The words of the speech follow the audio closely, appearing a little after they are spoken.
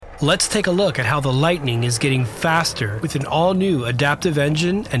Let's take a look at how the Lightning is getting faster with an all-new adaptive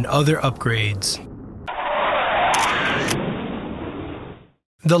engine and other upgrades.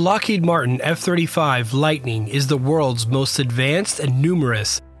 The Lockheed Martin F-35 Lightning is the world's most advanced and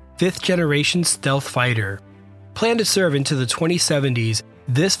numerous 5th-generation stealth fighter. Planned to serve into the 2070s,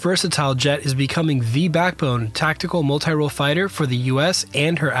 this versatile jet is becoming the backbone tactical multi-role fighter for the US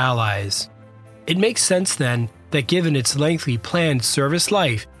and her allies. It makes sense then that given its lengthy planned service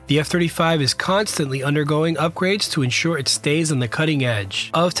life, the F-35 is constantly undergoing upgrades to ensure it stays on the cutting edge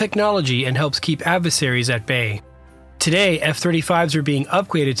of technology and helps keep adversaries at bay. Today, F-35s are being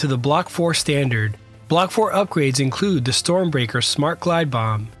upgraded to the Block 4 standard. Block 4 upgrades include the Stormbreaker Smart Glide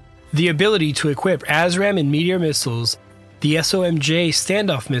Bomb, the ability to equip ASRAAM and Meteor missiles, the SOMJ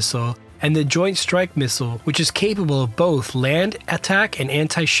Standoff Missile, and the Joint Strike Missile, which is capable of both land attack and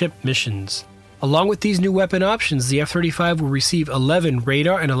anti-ship missions. Along with these new weapon options, the F-35 will receive 11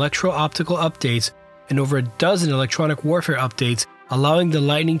 radar and electro-optical updates and over a dozen electronic warfare updates, allowing the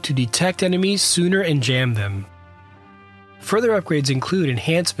Lightning to detect enemies sooner and jam them. Further upgrades include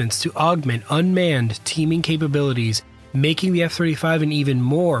enhancements to augment unmanned teaming capabilities, making the F-35 an even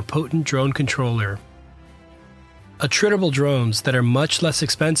more potent drone controller. Attritable drones that are much less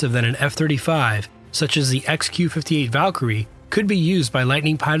expensive than an F-35, such as the XQ-58 Valkyrie, could be used by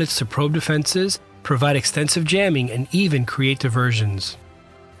Lightning pilots to probe defenses, provide extensive jamming, and even create diversions.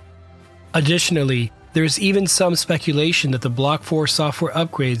 Additionally, there is even some speculation that the Block 4 software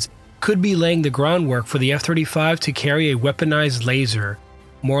upgrades could be laying the groundwork for the F-35 to carry a weaponized laser.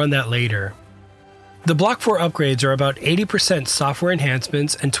 More on that later. The Block 4 upgrades are about 80% software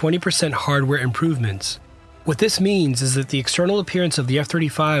enhancements and 20% hardware improvements. What this means is that the external appearance of the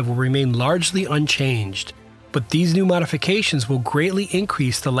F-35 will remain largely unchanged, but these new modifications will greatly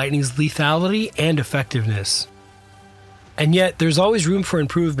increase the Lightning's lethality and effectiveness. And yet, there's always room for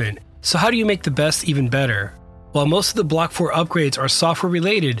improvement, so how do you make the best even better? While most of the Block 4 upgrades are software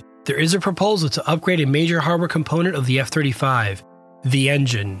related, there is a proposal to upgrade a major hardware component of the F-35, the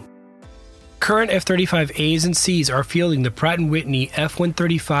engine. Current F-35As and Cs are fielding the Pratt & Whitney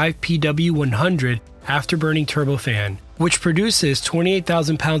F-135 PW100 afterburning turbofan, which produces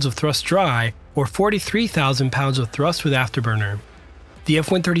 28,000 pounds of thrust dry or 43,000 pounds of thrust with afterburner. The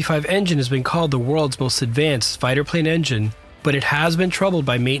F-135 engine has been called the world's most advanced fighter plane engine, but it has been troubled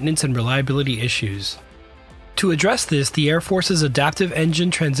by maintenance and reliability issues. To address this, the Air Force's Adaptive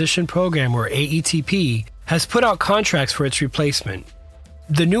Engine Transition Program, or AETP, has put out contracts for its replacement.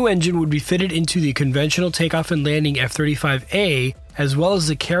 The new engine would be fitted into the conventional takeoff and landing F-35A, as well as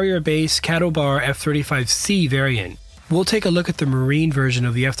the carrier-based Cateau-Bar F-35C variant. We'll take a look at the Marine version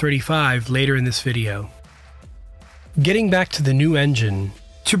of the F-35 later in this video. Getting back to the new engine,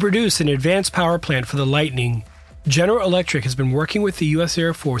 to produce an advanced power plant for the Lightning, General Electric has been working with the US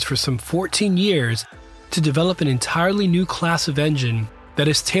Air Force for some 14 years to develop an entirely new class of engine that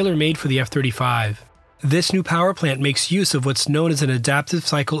is tailor-made for the F-35. This new power plant makes use of what's known as an adaptive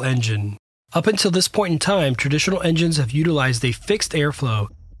cycle engine. Up until this point in time, traditional engines have utilized a fixed airflow,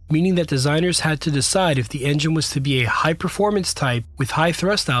 meaning that designers had to decide if the engine was to be a high-performance type with high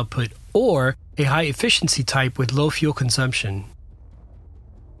thrust output or a high-efficiency type with low fuel consumption.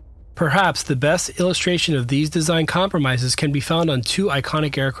 Perhaps the best illustration of these design compromises can be found on two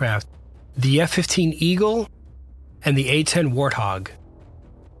iconic aircraft, the F-15 Eagle and the A-10 Warthog.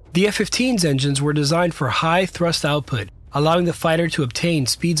 The F-15's engines were designed for high thrust output, allowing the fighter to obtain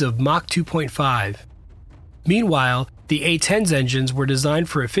speeds of Mach 2.5. Meanwhile, the A-10's engines were designed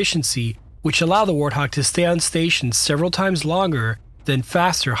for efficiency, which allow the Warthog to stay on station several times longer than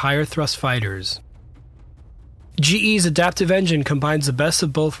faster, higher thrust fighters. GE's adaptive engine combines the best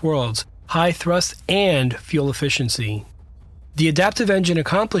of both worlds, high thrust and fuel efficiency. The adaptive engine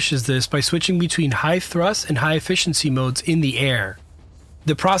accomplishes this by switching between high thrust and high efficiency modes in the air.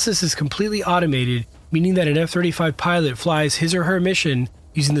 The process is completely automated, meaning that an F-35 pilot flies his or her mission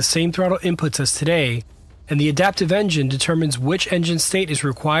using the same throttle inputs as today, and the adaptive engine determines which engine state is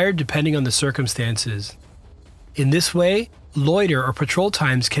required depending on the circumstances. In this way, loiter or patrol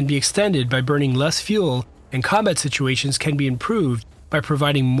times can be extended by burning less fuel, and combat situations can be improved by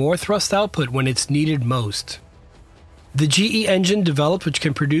providing more thrust output when it's needed most. The GE engine developed which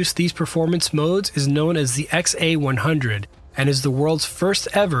can produce these performance modes is known as the XA100 and is the world's first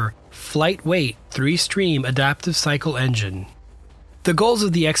ever flight-weight 3-stream adaptive cycle engine. The goals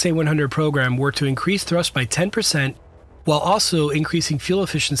of the XA100 program were to increase thrust by 10% while also increasing fuel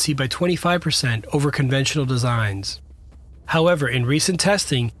efficiency by 25% over conventional designs. However, in recent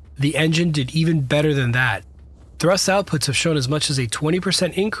testing, the engine did even better than that. Thrust outputs have shown as much as a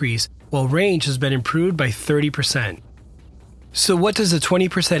 20% increase, while range has been improved by 30%. So what does a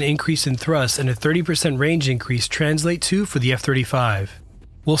 20% increase in thrust and a 30% range increase translate to for the F-35?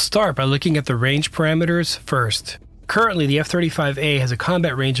 We'll start by looking at the range parameters first. Currently, the F-35A has a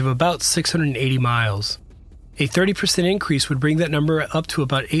combat range of about 680 miles. A 30% increase would bring that number up to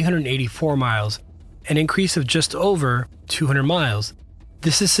about 884 miles, an increase of just over 200 miles.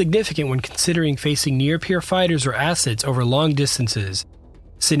 This is significant when considering facing near-peer fighters or assets over long distances,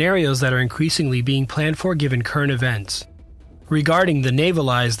 scenarios that are increasingly being planned for given current events. Regarding the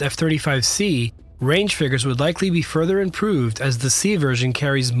navalized F-35C, range figures would likely be further improved as the C version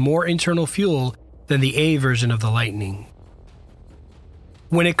carries more internal fuel than the A version of the Lightning.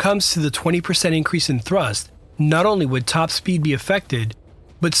 When it comes to the 20% increase in thrust, not only would top speed be affected,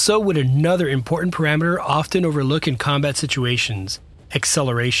 but so would another important parameter often overlooked in combat situations: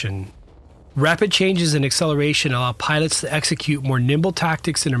 acceleration. Rapid changes in acceleration allow pilots to execute more nimble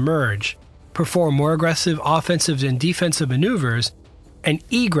tactics and emerge, perform more aggressive offensive and defensive maneuvers, and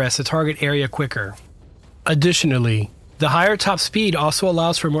egress a target area quicker. Additionally, the higher top speed also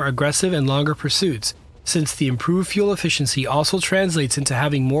allows for more aggressive and longer pursuits, since the improved fuel efficiency also translates into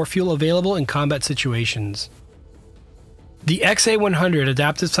having more fuel available in combat situations. The XA-100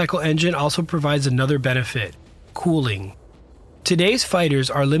 adaptive cycle engine also provides another benefit: cooling. Today's fighters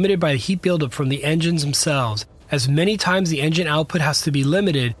are limited by the heat buildup from the engines themselves, as many times the engine output has to be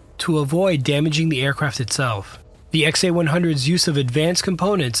limited to avoid damaging the aircraft itself. The XA-100's use of advanced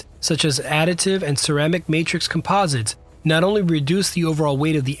components such as additive and ceramic matrix composites not only reduce the overall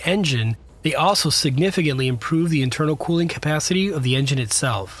weight of the engine, they also significantly improve the internal cooling capacity of the engine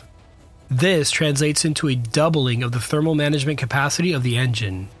itself. This translates into a doubling of the thermal management capacity of the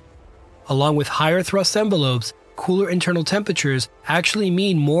engine. Along with higher thrust envelopes, cooler internal temperatures actually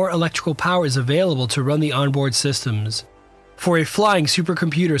mean more electrical power is available to run the onboard systems. For a flying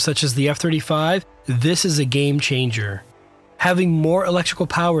supercomputer such as the F-35, this is a game changer. Having more electrical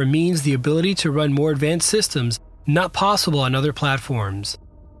power means the ability to run more advanced systems not possible on other platforms.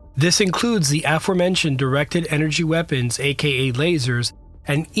 This includes the aforementioned directed energy weapons, aka lasers,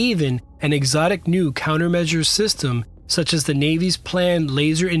 and even an exotic new countermeasures system such as the Navy's planned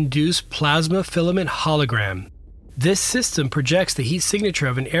laser-induced plasma filament hologram. This system projects the heat signature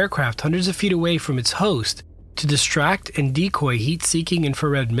of an aircraft hundreds of feet away from its host to distract and decoy heat-seeking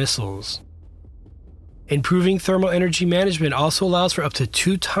infrared missiles. Improving thermal energy management also allows for up to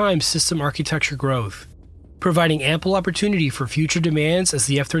 2 times system architecture growth, providing ample opportunity for future demands as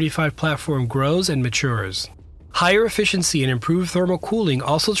the F-35 platform grows and matures. Higher efficiency and improved thermal cooling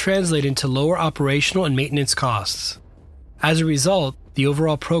also translate into lower operational and maintenance costs. As a result, the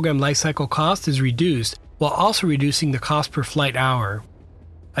overall program lifecycle cost is reduced while also reducing the cost per flight hour.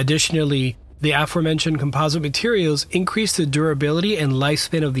 Additionally, the aforementioned composite materials increase the durability and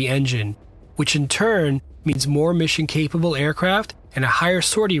lifespan of the engine, which in turn means more mission-capable aircraft and a higher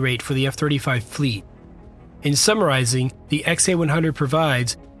sortie rate for the F-35 fleet. In summarizing, the XA-100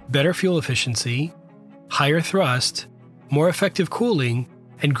 provides better fuel efficiency, higher thrust, more effective cooling,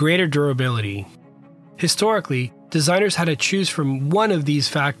 and greater durability. Historically, designers had to choose from one of these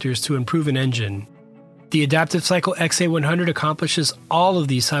factors to improve an engine. The adaptive cycle XA-100 accomplishes all of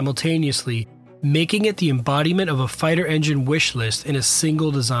these simultaneously, making it the embodiment of a fighter engine wish list in a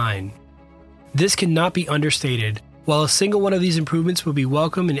single design. This cannot be understated. While a single one of these improvements will be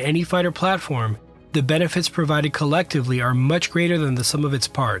welcome in any fighter platform, the benefits provided collectively are much greater than the sum of its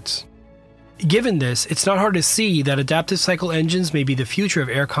parts. Given this, it's not hard to see that adaptive cycle engines may be the future of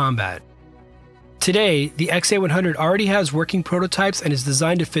air combat. Today, the XA-100 already has working prototypes and is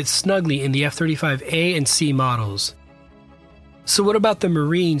designed to fit snugly in the F-35A and C models. So what about the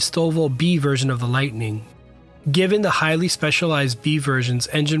Marine STOLVL B version of the Lightning? Given the highly specialized B version's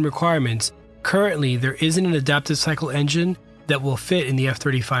engine requirements, currently there isn't an adaptive cycle engine that will fit in the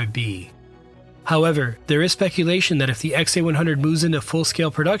F-35B. However, there is speculation that if the XA-100 moves into full-scale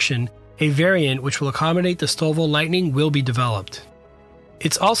production, a variant which will accommodate the STOLVL Lightning will be developed.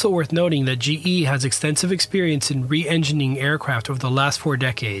 It's also worth noting that GE has extensive experience in re-engineering aircraft over the last 4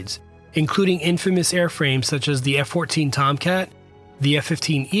 decades, including infamous airframes such as the F-14 Tomcat, the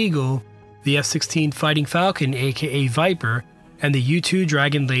F-15 Eagle, the F-16 Fighting Falcon aka Viper, and the U-2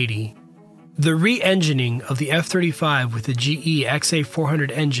 Dragon Lady. The re-engineering of the F-35 with the GE XA-400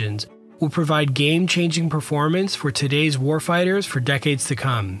 engines will provide game-changing performance for today's warfighters for decades to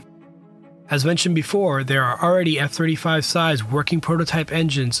come. As mentioned before, there are already F-35 size working prototype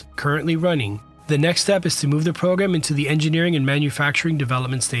engines currently running. The next step is to move the program into the engineering and manufacturing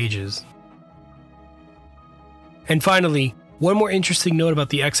development stages. And finally, one more interesting note about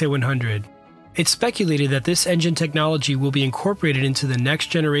the XA-100. It's speculated that this engine technology will be incorporated into the next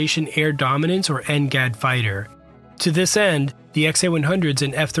generation air dominance or NGAD fighter. To this end, the XA-100s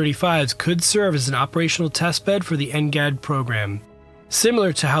and F-35s could serve as an operational testbed for the NGAD program,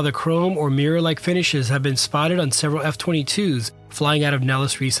 similar to how the chrome or mirror-like finishes have been spotted on several F-22s flying out of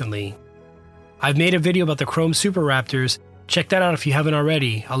Nellis recently. I've made a video about the Chrome Super Raptors. Check that out if you haven't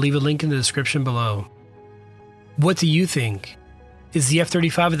already. I'll leave a link in the description below. What do you think? Is the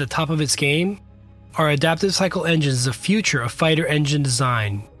F-35 at the top of its game? Are adaptive cycle engines the future of fighter engine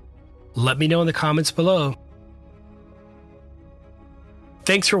design? Let me know in the comments below.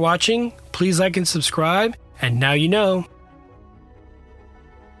 Thanks for watching. Please like and subscribe. And now you know.